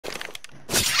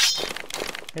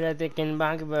And I think in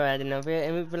Bangkok,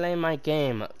 and we play my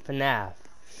game, Fnaf.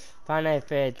 Final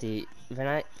Fantasy.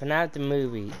 Fnaf the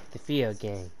movie, the video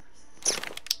game.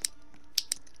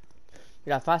 We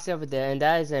got fast over there, and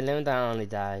that is a limit that only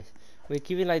dies. We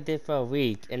keep it like this for a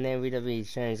week, and then we'll be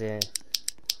changing.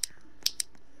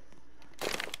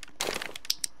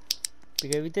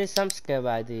 Because we did some skill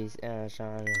by these,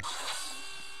 Sean.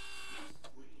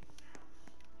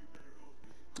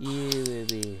 You will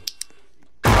be.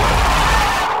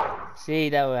 See,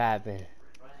 that will happen.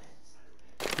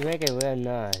 You make it real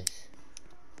nice.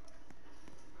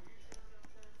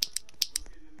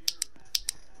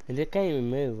 And they can't even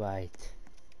move right.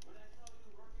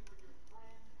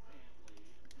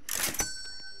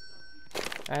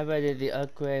 I did the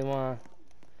upgrade one.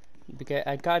 Because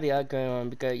I got the upgrade one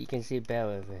because you can see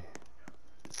better with it.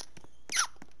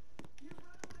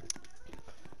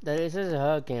 This is a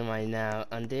hurricane right now,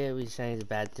 until we change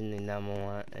back to the number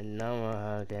one and number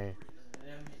hurricane.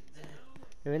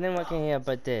 Everything working here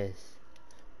but this.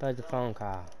 But the phone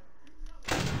call.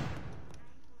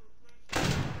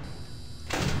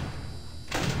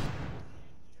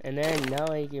 And then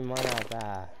now he can run out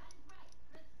back.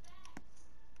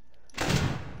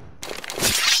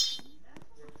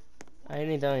 I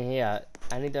need down here.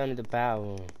 I need down in the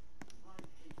bathroom.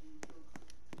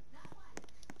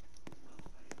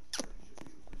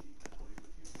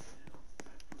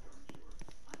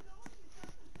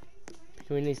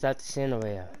 We need to start the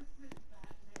generator.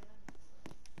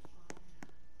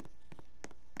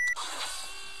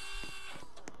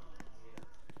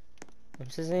 I'm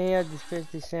just in here to fix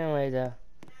the generator.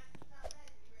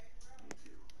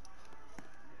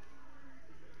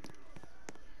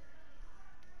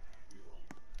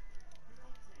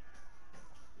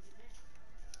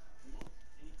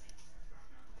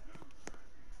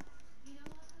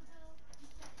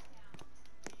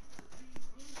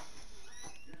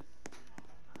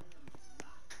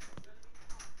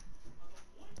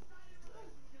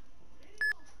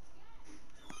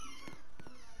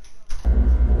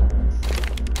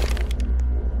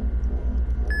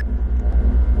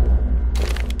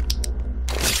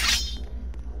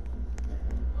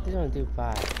 This one do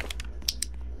 5.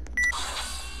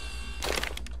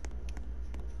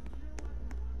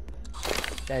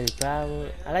 That is power.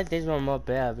 I like this one more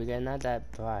better because not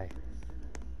that bright.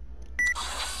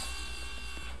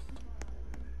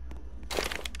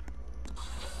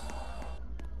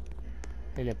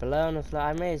 And the blood on the floor,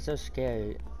 I made it so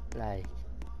scary. Like,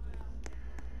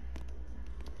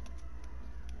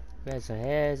 there's some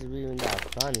hairs, we even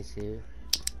got bunnies here.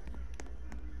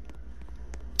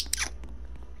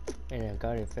 And then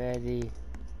Garden Freddy.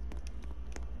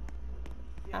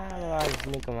 I don't know why I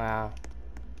sneak him out.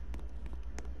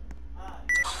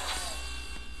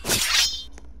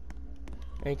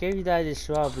 In case you die this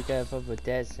swap, we gotta put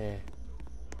protection.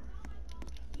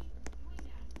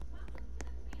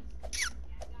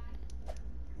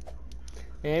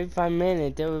 And every 5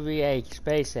 minutes there will be a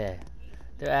space there.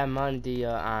 They'll add money to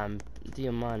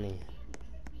your money.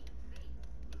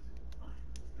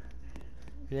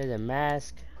 There's a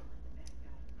mask.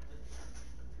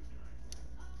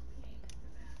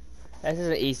 This is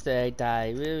an Easter egg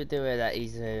die. We will do it that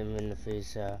Easter egg in the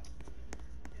future.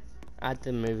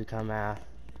 After the movie come out.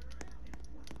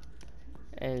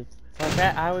 And for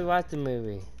that, I will watch the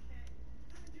movie.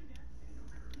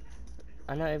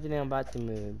 I know everything about the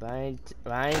movie, but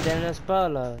I ain't done no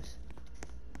spoilers.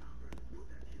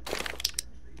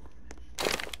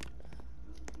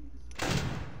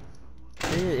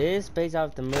 It is based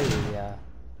off the movie, yeah.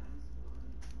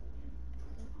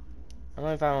 I'm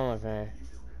gonna find one more friend.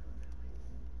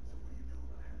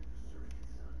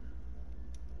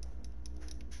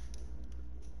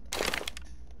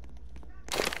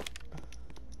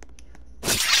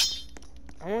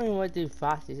 I wonder what the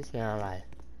fast is this now like.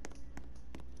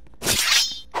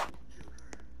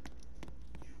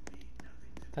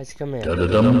 Let's come in. Oh,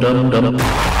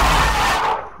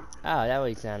 that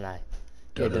what it sound like.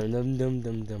 Yeah, dum dum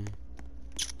dum dum.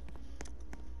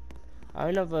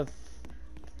 I don't know if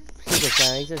he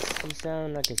sound. He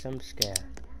sound like a jump scare.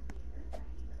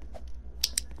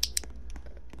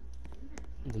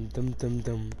 Dum dum dum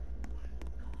dum.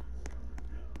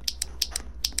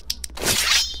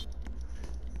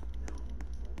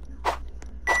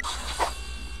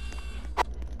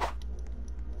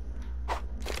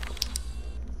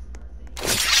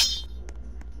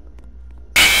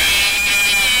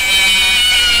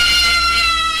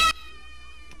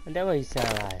 And that what he sound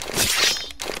like.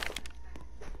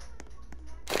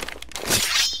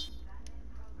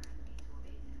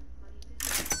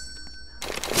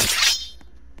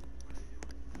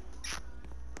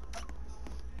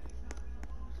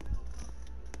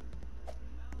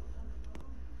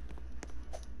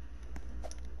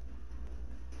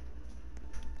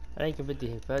 I can put the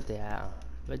birthday out.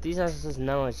 But these are just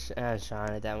no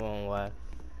shine that won't work.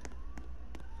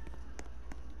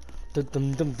 Dum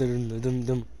dum dum dum dum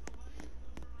dum.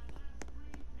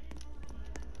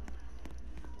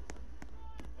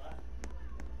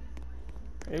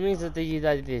 It means that you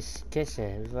like this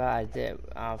kitchen before I did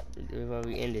before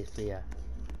we end this video.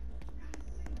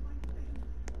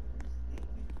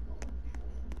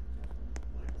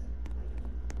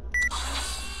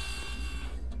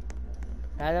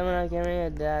 I don't know when I came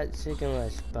in that chicken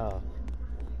was spoke.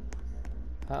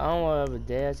 I don't want over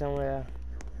there somewhere.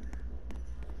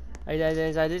 Hey, that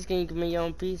inside this can you give me your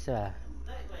own pizza.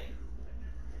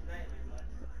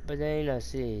 But there ain't no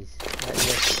cheese.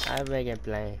 I make it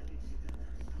plain.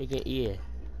 You can eat it.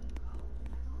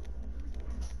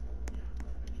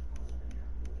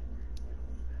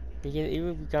 You can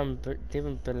even become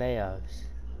different players.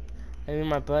 I mean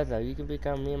my brother. You can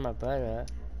become me and my brother.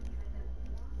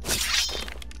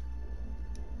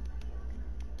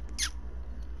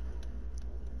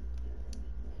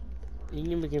 You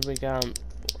can become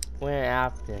one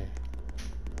after.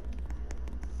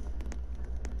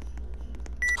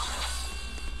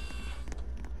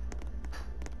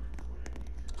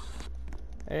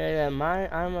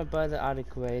 I'm my brother are the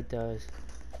creators.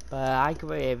 But I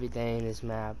create everything in this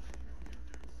map.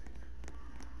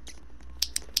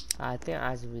 I think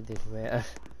I should be the creator.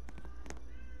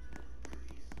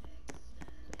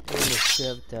 In the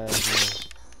script tells me.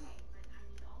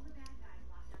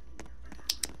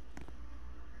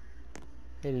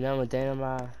 Hey, the number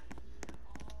dynamite.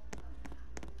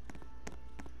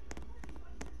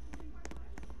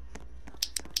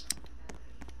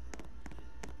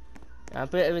 I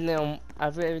put everything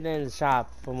in the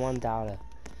shop for $1.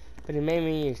 But the main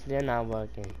menu is still not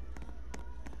working.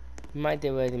 You might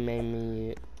do the main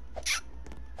menu.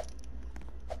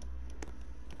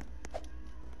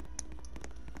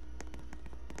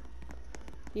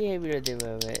 Yeah, we will do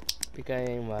it because it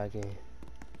ain't working.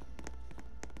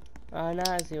 Oh, now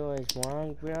I see what's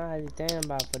wrong. We don't have to think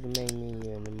about for the main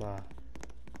menu anymore.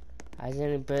 I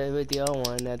shouldn't put it with the old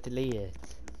one that delete it.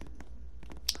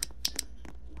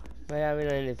 But I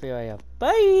really need to feel like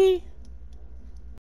bye.